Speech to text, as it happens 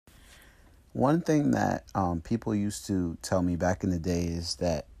One thing that people used to tell me back in the day is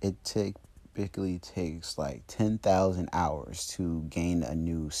that it typically takes like 10,000 hours to gain a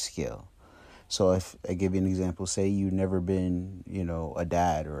new skill. So if I give you an example, say you've never been, a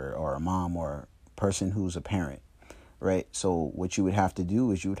dad or a mom or a person who's a parent, right? So what you would have to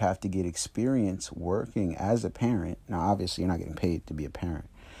do is you would have to get experience working as a parent. Now, obviously, you're not getting paid to be a parent,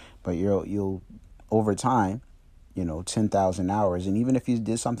 but you'll over time, 10,000 hours. And even if you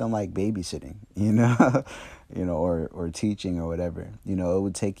did something like babysitting, or teaching or whatever, it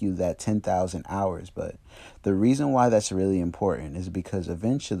would take you that 10,000 hours. But the reason why that's really important is because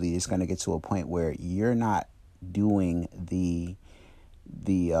eventually it's going to get to a point where you're not doing the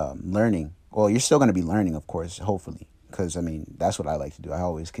learning. Well, you're still going to be learning, of course, hopefully, because I mean, that's what I like to do. I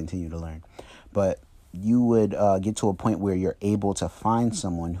always continue to learn. But you would get to a point where you're able to find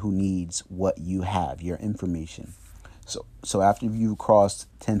someone who needs what you have, your information. So after you crossed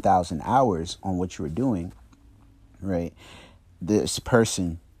 10,000 hours on what you were doing, right? This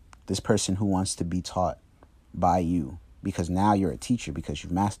person who wants to be taught by you, because now you're a teacher because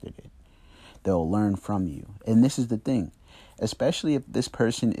you've mastered it. They'll learn from you. And this is the thing, especially if this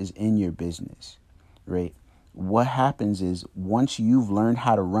person is in your business, right? What happens is once you've learned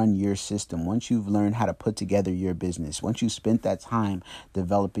how to run your system, once you've learned how to put together your business, once you spent that time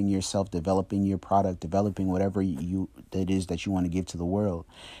developing yourself, developing your product, developing whatever it is that you want to give to the world,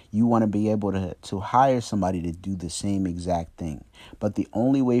 you want to be able to hire somebody to do the same exact thing. But the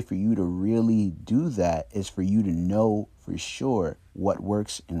only way for you to really do that is for you to know for sure what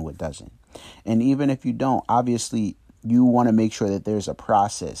works and what doesn't. And even if you don't, obviously, you want to make sure that there's a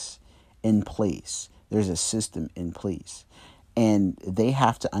process in place. There's a system in place. And they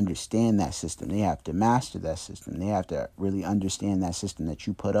have to understand that system. They have to master that system. They have to really understand that system that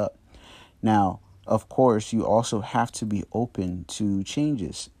you put up. Now, of course, you also have to be open to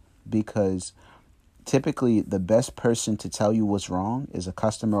changes, because typically the best person to tell you what's wrong is a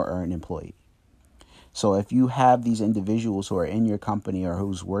customer or an employee. So if you have these individuals who are in your company or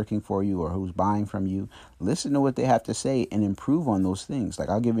who's working for you or who's buying from you, listen to what they have to say and improve on those things. Like,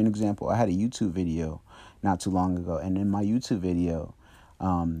 I'll give you an example. I had a YouTube video not too long ago, and in my YouTube video,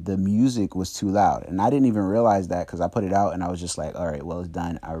 the music was too loud. And I didn't even realize that because I put it out and I was just like, all right, well, it's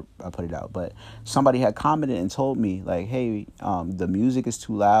done. I put it out. But somebody had commented and told me, like, hey, the music is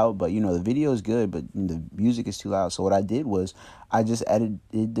too loud, but, the video is good, but the music is too loud. So what I did was I just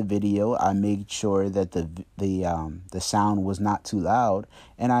edited the video. I made sure that the sound was not too loud,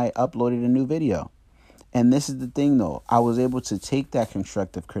 and I uploaded a new video. And this is the thing, though. I was able to take that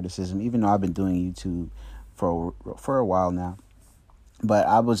constructive criticism, even though I've been doing YouTube for a while now. But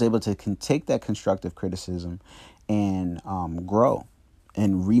I was able to take that constructive criticism and grow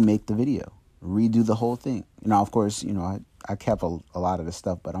and remake the video, redo the whole thing. Of course, I kept a lot of the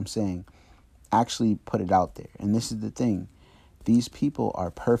stuff, but I'm saying actually put it out there. And this is the thing. These people are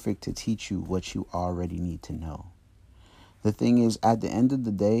perfect to teach you what you already need to know. The thing is, at the end of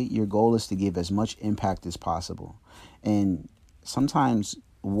the day, your goal is to give as much impact as possible. And sometimes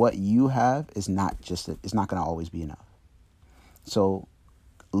what you have is it's not going to always be enough. So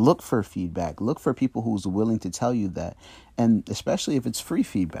look for feedback. Look for people who's willing to tell you that. And especially if it's free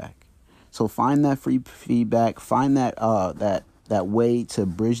feedback. So find that free feedback. Find that way to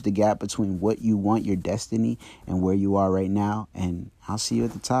bridge the gap between what you want, your destiny, and where you are right now. And I'll see you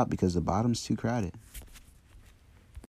at the top, because the bottom's too crowded.